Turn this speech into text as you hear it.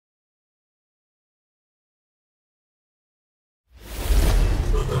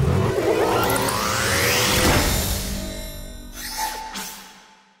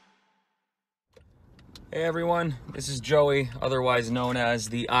Hey everyone, this is Joey, otherwise known as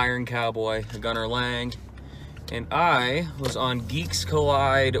the Iron Cowboy, Gunnar Lang, and I was on Geeks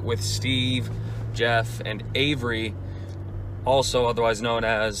Collide with Steve, Jeff, and Avery, also otherwise known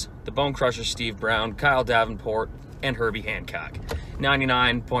as the Bone Crusher Steve Brown, Kyle Davenport, and Herbie Hancock,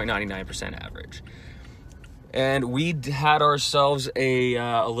 99.99% average. And we had ourselves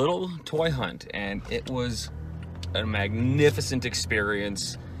a little toy hunt, and it was a magnificent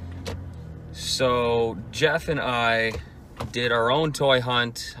experience. So Jeff and I did our own toy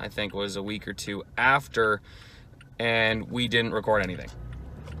hunt, I think it was a week or two after, and we didn't record anything,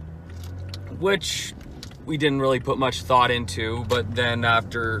 which we didn't really put much thought into. But then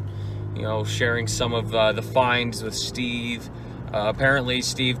after, sharing some of the finds with Steve, apparently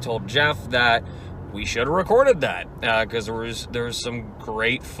Steve told Jeff that we should have recorded that because there was some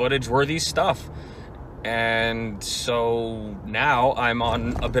great footage-worthy stuff. And so now I'm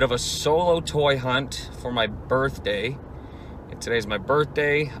on a bit of a solo toy hunt for my birthday. And today's my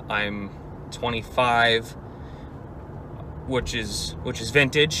birthday. I'm 25, which is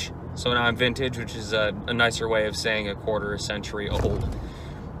vintage. So now I'm vintage, which is a nicer way of saying a quarter century old.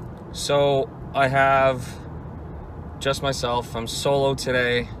 So I have just myself. I'm solo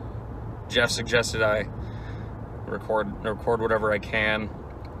today. Jeff suggested I record whatever I can.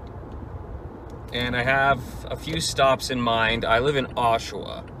 And I have a few stops in mind. I live in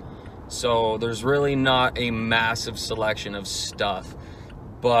Oshawa, so there's really not a massive selection of stuff,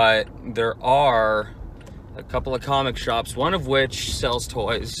 but there are a couple of comic shops, one of which sells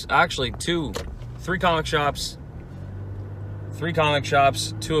toys. Actually, three comic shops,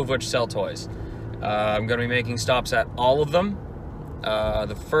 two of which sell toys. I'm gonna be making stops at all of them.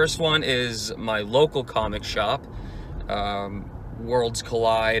 The first one is my local comic shop, Worlds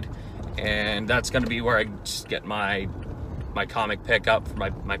Collide. And that's going to be where I just get my comic pickup for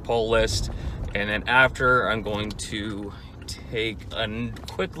my pull list. And then after, I'm going to take a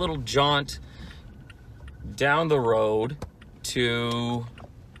quick little jaunt down the road to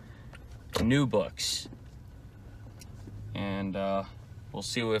New Books. And we'll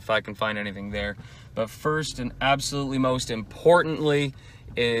see if I can find anything there. But first and absolutely most importantly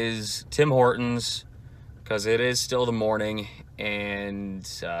is Tim Hortons, because it is still the morning, and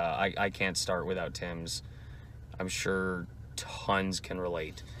I can't start without Tim's. I'm sure tons can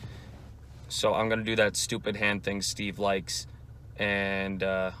relate. So I'm gonna do that stupid hand thing Steve likes, and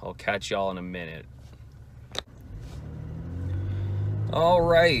I'll catch y'all in a minute. All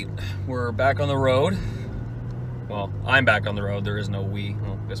right, we're back on the road. Well, I'm back on the road. There is no we,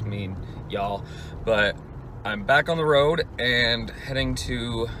 well, just me and y'all. But I'm back on the road and heading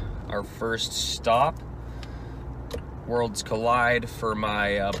to our first stop, Worlds Collide, for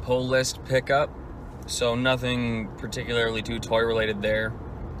my pull list pickup. So nothing particularly too toy related there.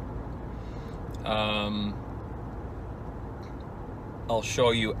 I'll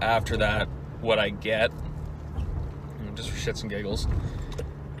show you after that what I get, just for shits and giggles.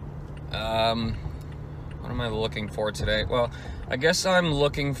 What am I looking for today? Well, I guess I'm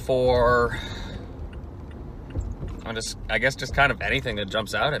looking for I guess just kind of anything that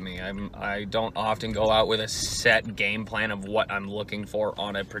jumps out at me. I don't often go out with a set game plan of what I'm looking for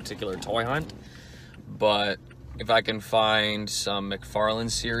on a particular toy hunt, but if I can find some McFarlane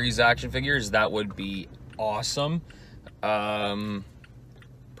series action figures, that would be awesome.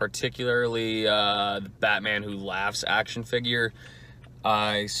 Particularly the Batman Who Laughs action figure.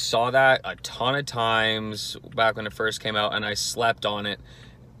 I saw that a ton of times back when it first came out, and I slept on it.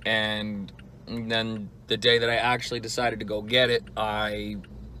 And then the day that I actually decided to go get it, I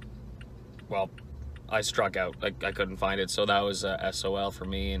struck out. I couldn't find it, so that was a SOL for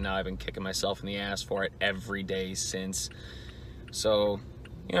me, and now I've been kicking myself in the ass for it every day since. So,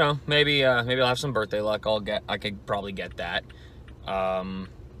 maybe I'll have some birthday luck. I could probably get that.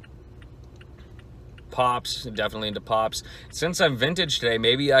 Pops, definitely into Pops. Since I'm vintage today,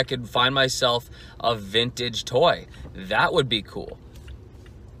 maybe I could find myself a vintage toy. That would be cool.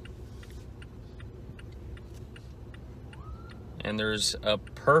 And there's a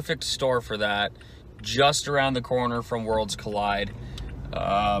perfect store for that just around the corner from Worlds Collide,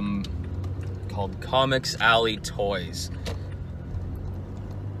 called Comics Alley Toys.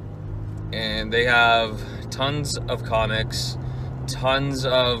 And they have tons of comics, tons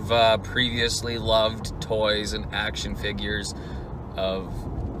of previously loved toys and action figures of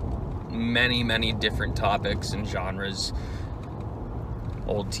many, many different topics and genres.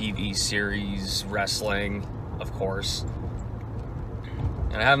 Old TV series, wrestling, of course.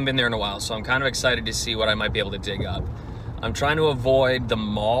 And I haven't been there in a while, so I'm kind of excited to see what I might be able to dig up. I'm trying to avoid the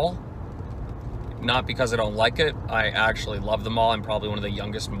mall, not because I don't like it. I actually love the mall. I'm probably one of the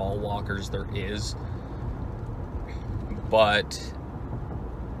youngest mall walkers there is. but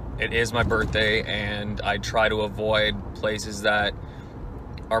it is my birthday, and I try to avoid places that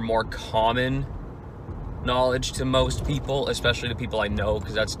are more common knowledge to most people, especially the people I know,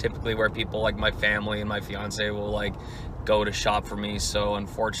 because that's typically where people like my family and my fiance will like go to shop for me. So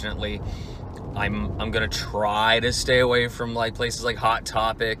unfortunately, I'm gonna try to stay away from like places like Hot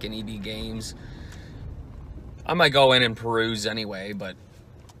Topic and EB Games. I might go in and peruse anyway, but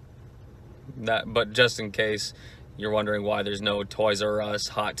just in case you're wondering why there's no Toys R Us,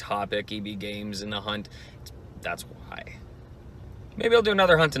 Hot Topic, EB Games in the hunt, that's why. Maybe I'll do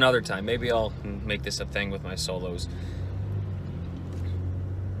another hunt another time. Maybe I'll make this a thing with my solos.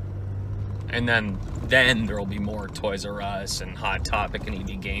 And then there'll be more Toys R Us and Hot Topic and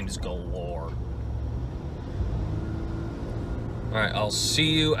EB Games galore. Alright, I'll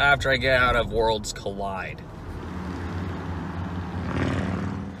see you after I get out of Worlds Collide.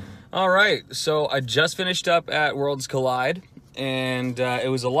 Alright, so I just finished up at Worlds Collide, and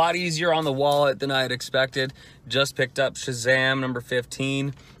it was a lot easier on the wallet than I had expected. Just picked up Shazam number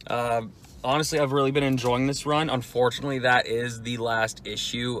 15. Honestly, I've really been enjoying this run. Unfortunately, that is the last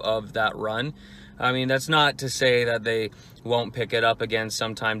issue of that run. I mean, that's not to say that they won't pick it up again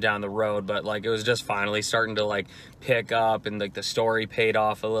sometime down the road, but like it was just finally starting to like pick up, and like the story paid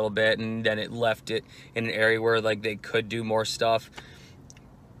off a little bit, and then it left it in an area where like they could do more stuff.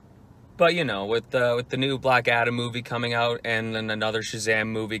 But you know, with the new Black Adam movie coming out, and then another Shazam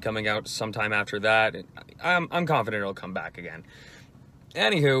movie coming out sometime after that, I'm confident it'll come back again.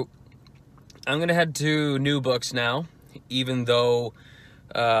 Anywho, I'm gonna head to New Books now, even though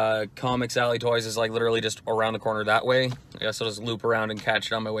Comics Alley Toys is like literally just around the corner that way. I guess I'll just loop around and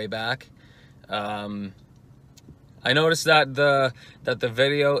catch it on my way back. I noticed that the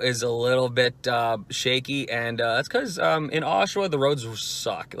video is a little bit shaky, and that's because in Oshawa the roads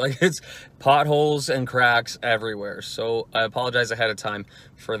suck. Like, it's potholes and cracks everywhere. So I apologize ahead of time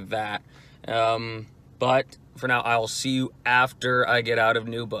for that. But for now, I will see you after I get out of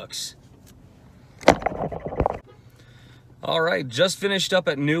New Books. All right, just finished up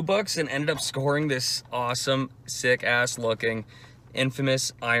at New Books and ended up scoring this awesome, sick-ass looking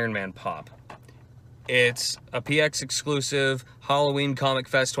Infamous Iron Man pop. It's a PX exclusive Halloween Comic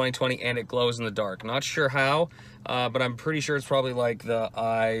Fest 2020, and it glows in the dark. Not sure how, but I'm pretty sure it's probably like the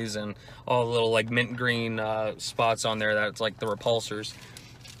eyes and all the little like mint green spots on there that's like the repulsors.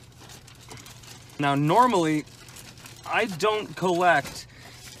 Now, normally, I don't collect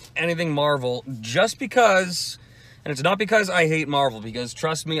anything Marvel just because, and it's not because I hate Marvel, because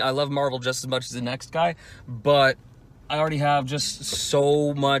trust me, I love Marvel just as much as the next guy, but I already have just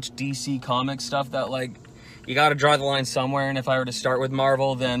so much DC comic stuff that, like, you gotta draw the line somewhere, and if I were to start with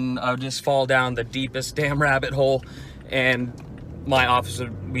Marvel, then I would just fall down the deepest damn rabbit hole, and my office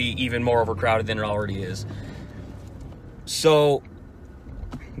would be even more overcrowded than it already is. So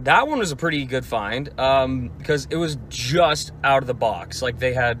that one was a pretty good find, because it was just out of the box. Like,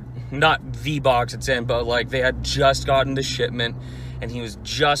 they had, not the box it's in, but like they had just gotten the shipment, and he was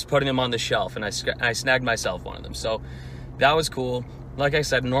just putting them on the shelf, and I snagged myself one of them. So that was cool. Like I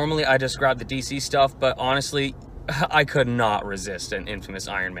said, normally I just grab the DC stuff, but honestly, I could not resist an Infamous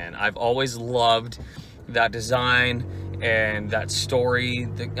Iron Man. I've always loved that design and that story.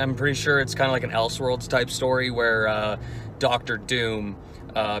 I'm pretty sure it's kind of like an Elseworlds type story where Dr. Doom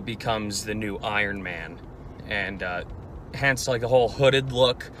becomes the new Iron Man, and hence like the whole hooded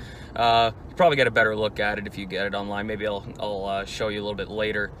look. You probably get a better look at it if you get it online. Maybe I'll show you a little bit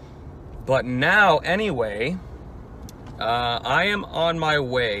later. But now, anyway, I am on my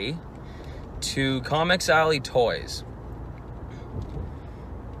way to Comics Alley Toys.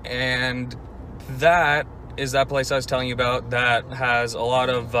 And that is that place I was telling you about that has a lot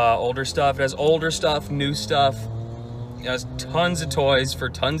of older stuff. It has older stuff, new stuff. It has tons of toys for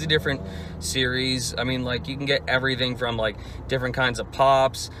tons of different series. I mean, like, you can get everything from like different kinds of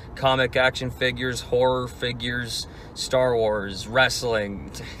pops, comic action figures, horror figures, Star Wars,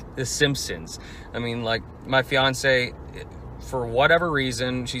 wrestling, The Simpsons. I mean, like, my fiance, for whatever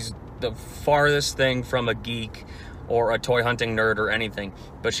reason, she's the farthest thing from a geek or a toy hunting nerd or anything,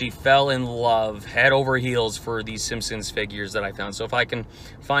 but she fell in love head over heels for these Simpsons figures that I found. So if I can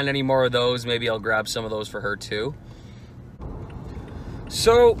find any more of those, maybe I'll grab some of those for her too.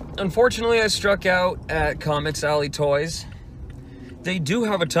 So, unfortunately, I struck out at Comics Alley Toys. They do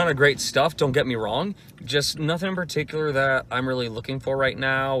have a ton of great stuff, don't get me wrong. Just nothing in particular that I'm really looking for right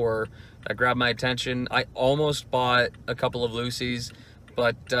now or that grabbed my attention. I almost bought a couple of Lucy's,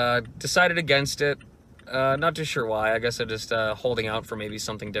 but decided against it. Not too sure why. I guess I'm just holding out for maybe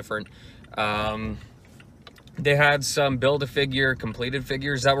something different. They had some Build-A-Figure completed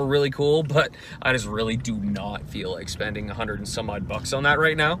figures that were really cool, but I just really do not feel like spending 100 and some odd bucks on that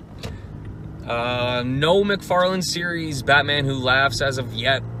right now. No McFarlane series Batman Who Laughs as of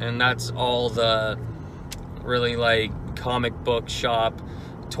yet, and that's all the really like comic book shop,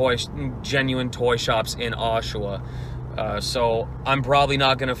 genuine toy shops in Oshawa. So I'm probably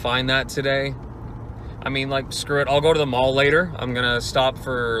not gonna find that today. I mean, like, screw it, I'll go to the mall later. I'm gonna stop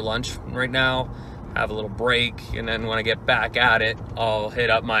for lunch right now, have a little break, and then when I get back at it, I'll hit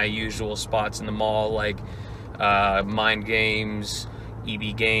up my usual spots in the mall, like Mind Games,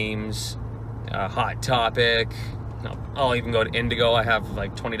 EB Games, Hot Topic. I'll even go to Indigo. I have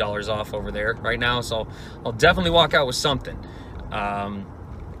like $20 off over there right now, so I'll definitely walk out with something,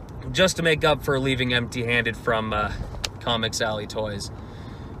 just to make up for leaving empty-handed from Comics Alley Toys.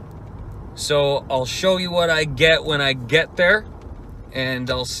 So I'll show you what I get when I get there, and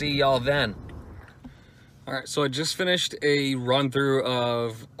I'll see y'all then. All right, so I just finished a run-through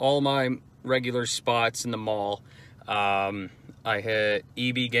of all my regular spots in the mall. I hit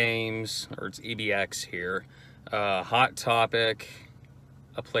EB Games, or it's EBX here, Hot Topic,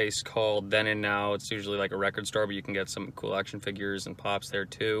 a place called Then and Now. It's usually like a record store, but you can get some cool action figures and pops there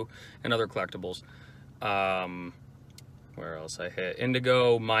too, and other collectibles. Where else I hit?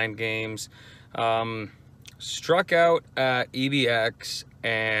 Indigo, Mind Games. Struck out at EBX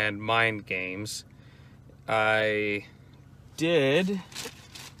and Mind Games. I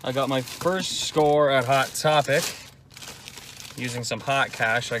got my first score at Hot Topic using some hot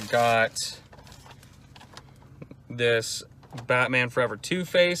cash. I got this Batman Forever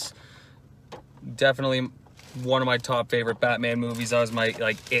Two-Face. Definitely one of my top favorite Batman movies. That was my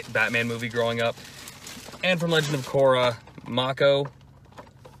like it Batman movie growing up. And from Legend of Korra, Mako.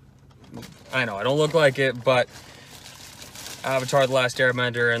 I know I don't look like it, but Avatar: The Last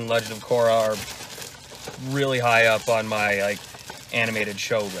Airbender and Legend of Korra are really high up on my like animated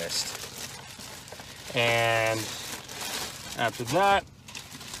show list. And after that,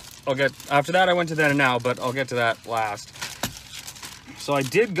 I went to Then and Now, but I'll get to that last. So I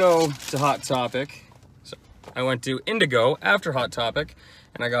did go to Hot Topic. So I went to Indigo after Hot Topic,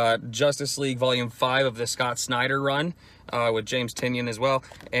 and I got Justice League Volume 5 of the Scott Snyder run with James Tynion as well.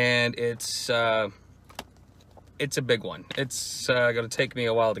 And it's a big one. It's going to take me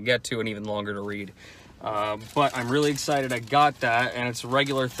a while to get to and even longer to read. But I'm really excited I got that, and it's a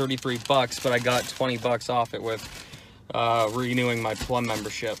regular 33 bucks, but I got 20 bucks off it with renewing my Plum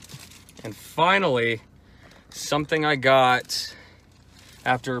membership. And finally, something I got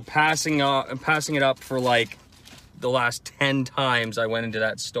after passing it up for like the last 10 times I went into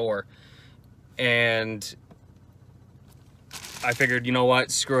that store, and I figured, you know what,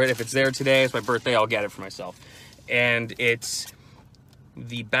 screw it, if it's there today, it's my birthday, I'll get it for myself. And it's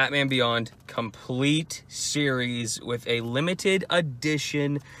the Batman Beyond complete series with a limited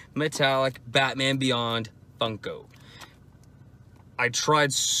edition metallic Batman Beyond Funko. I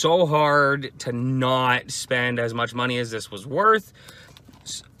tried so hard to not spend as much money as this was worth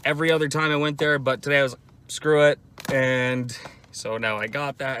every other time I went there, but today I was like, screw it. And so now I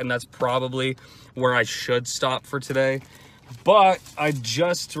got that, and that's probably where I should stop for today. But I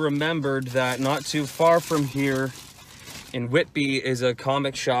just remembered that not too far from here in Whitby is a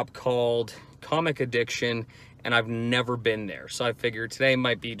comic shop called Comic Addiction, and I've never been there. So I figured today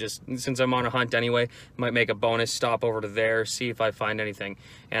might be just, since I'm on a hunt anyway, might make a bonus stop over to there, see if I find anything,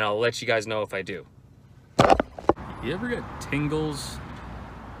 and I'll let you guys know if I do. You ever get tingles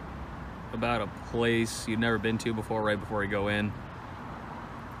about a place you've never been to before, right before you go in?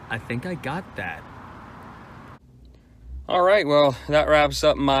 I think I got that. All right, well, that wraps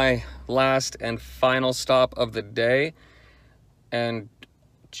up my last and final stop of the day. And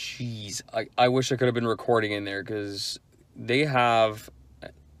jeez, I wish I could have been recording in there, because they have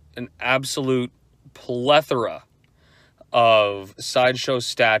an absolute plethora of sideshow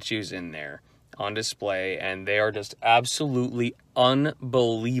statues in there on display, and they are just absolutely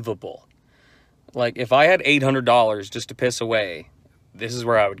unbelievable. Like, if I had $800 just to piss away, this is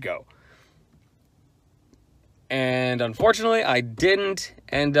where I would go. And unfortunately, I didn't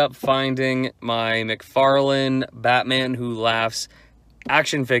end up finding my McFarlane Batman Who Laughs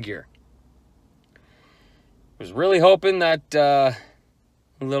action figure. I was really hoping that have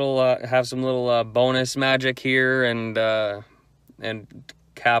some little bonus magic here and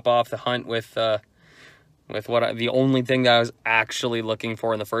cap off the hunt with the only thing that I was actually looking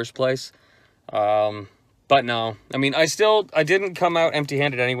for in the first place. But no, I mean, I didn't come out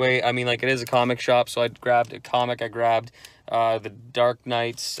empty-handed anyway. I mean, like, it is a comic shop, so I grabbed a comic. I grabbed the Dark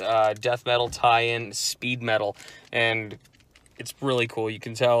Knight's death metal tie-in, speed metal, and it's really cool. You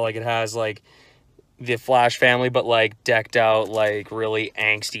can tell, like, it has, like, the Flash family, but like decked out like really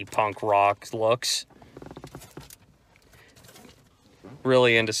angsty punk rock looks.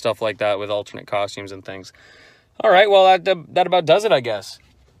 Really into stuff like that with alternate costumes and things. All right, well, that about does it, I guess.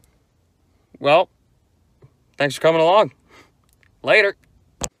 Well, thanks for coming along. Later.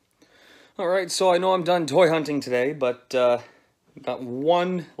 All right, so I know I'm done toy hunting today, but got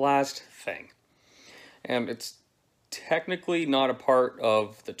one last thing. And it's technically not a part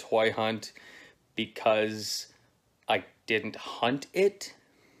of the toy hunt because I didn't hunt it.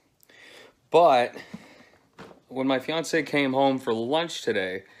 But when my fiance came home for lunch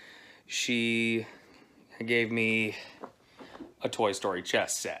today, she gave me a Toy Story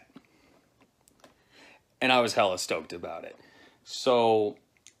chess set. And I was hella stoked about it. So,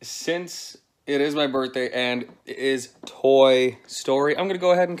 since it is my birthday and it is Toy Story, I'm going to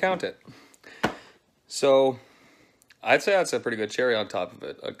go ahead and count it. So, I'd say that's a pretty good cherry on top of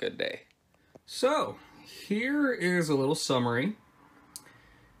it. A good day. So, here is a little summary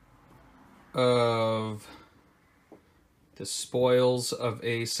of the spoils of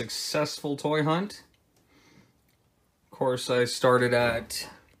a successful toy hunt. Of course, I started at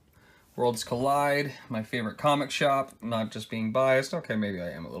Worlds Collide, my favorite comic shop, not just being biased. Okay, maybe I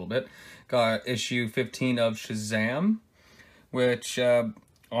am a little bit. Got issue 15 of Shazam, which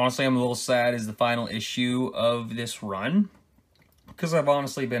honestly I'm a little sad is the final issue of this run, because I've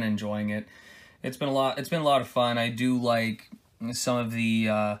honestly been enjoying it. It's been a lot of fun. I do like some of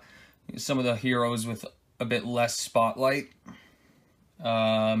the heroes with a bit less spotlight.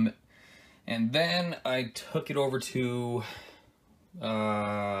 And then I took it over to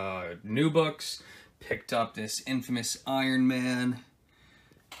New Books, picked up this infamous Iron Man.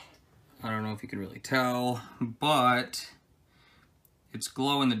 I don't know if you can really tell, but it's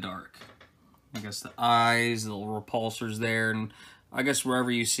glow in the dark. I guess the eyes, the little repulsors there, and I guess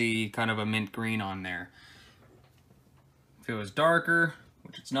wherever you see kind of a mint green on there. If it was darker,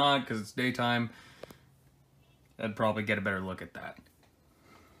 which it's not because it's daytime, I'd probably get a better look at that.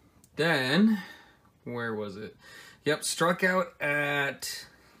 Then, where was it? Yep, struck out at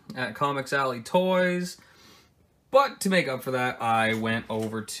Comics Alley Toys. But to make up for that, I went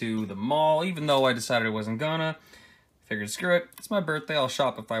over to the mall, even though I decided I wasn't gonna. Figured, screw it, it's my birthday, I'll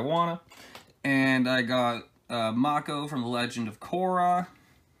shop if I wanna. And I got Mako from The Legend of Korra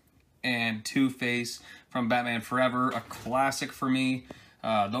and Two-Face from Batman Forever, a classic for me.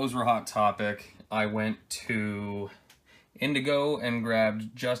 Those were Hot Topic. I went to Indigo and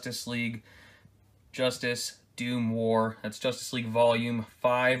grabbed Justice Doom War. That's Justice League Volume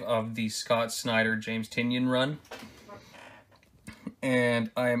 5 of the Scott Snyder, James Tynion run. And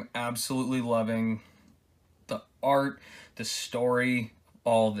I am absolutely loving the art, the story,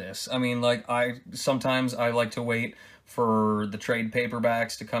 all this. I mean, like, sometimes I like to wait for the trade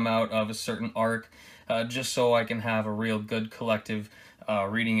paperbacks to come out of a certain arc, just so I can have a real good collective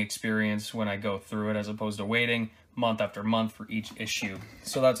reading experience when I go through it, as opposed to waiting month after month for each issue.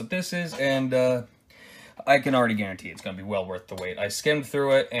 So that's what this is, and I can already guarantee it's going to be well worth the wait. I skimmed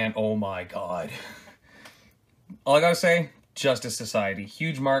through it, and oh my god. All I gotta say, Justice Society.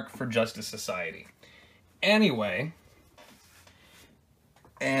 Huge mark for Justice Society. Anyway,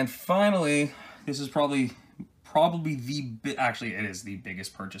 and finally, this is probably actually it is the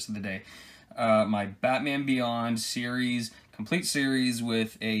biggest purchase of the day. My Batman Beyond series, complete series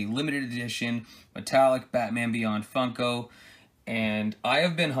with a limited edition metallic Batman Beyond Funko. And I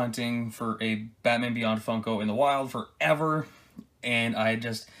have been hunting for a Batman Beyond Funko in the wild forever, and I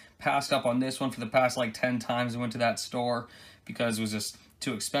just passed up on this one for the past like 10 times I went to that store because it was just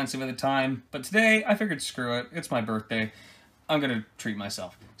too expensive at the time. But today, I figured, screw it, it's my birthday, I'm gonna treat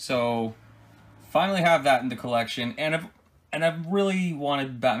myself. So, finally have that in the collection, and I've really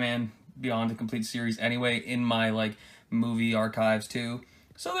wanted Batman Beyond the complete series anyway in my like movie archives too.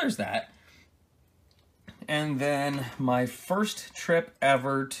 So there's that. And then my first trip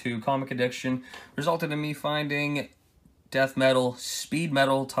ever to Comic Addiction resulted in me finding Death Metal, Speed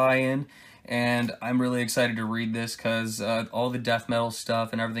Metal tie-in, and I'm really excited to read this because all the Death Metal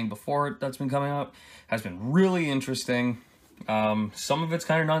stuff and everything before it that's been coming out has been really interesting. Some of it's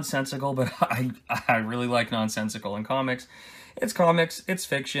kind of nonsensical, but I really like nonsensical in comics. It's comics, it's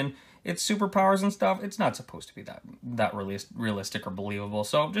fiction, it's superpowers and stuff. It's not supposed to be that realistic or believable,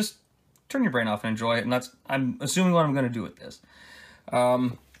 so just turn your brain off and enjoy it, and that's, I'm assuming, what I'm going to do with this.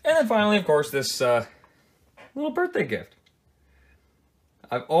 And then finally, of course, this little birthday gift.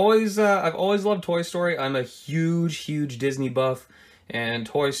 I've always loved Toy Story. I'm a huge Disney buff, and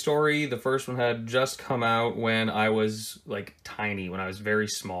Toy Story, the first one, had just come out when I was like tiny, when I was very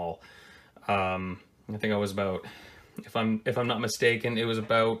small. I think I was about if I'm not mistaken. It was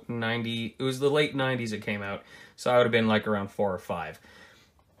about 90, it was the late 90s it came out. So I would have been like around 4 or 5.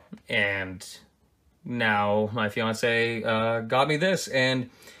 And now my fiance got me this, and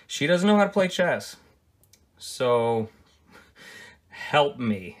she doesn't know how to play chess. So help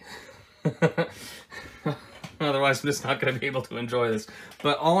me. Otherwise, I'm just not going to be able to enjoy this.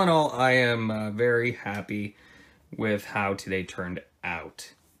 But all in all, I am very happy with how today turned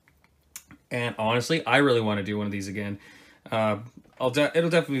out. And honestly, I really want to do one of these again. It'll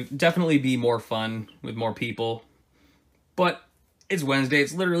definitely be more fun with more people. But it's Wednesday.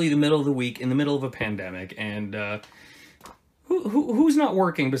 It's literally the middle of the week in the middle of a pandemic. And who's not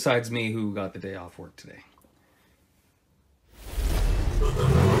working besides me, who got the day off work today?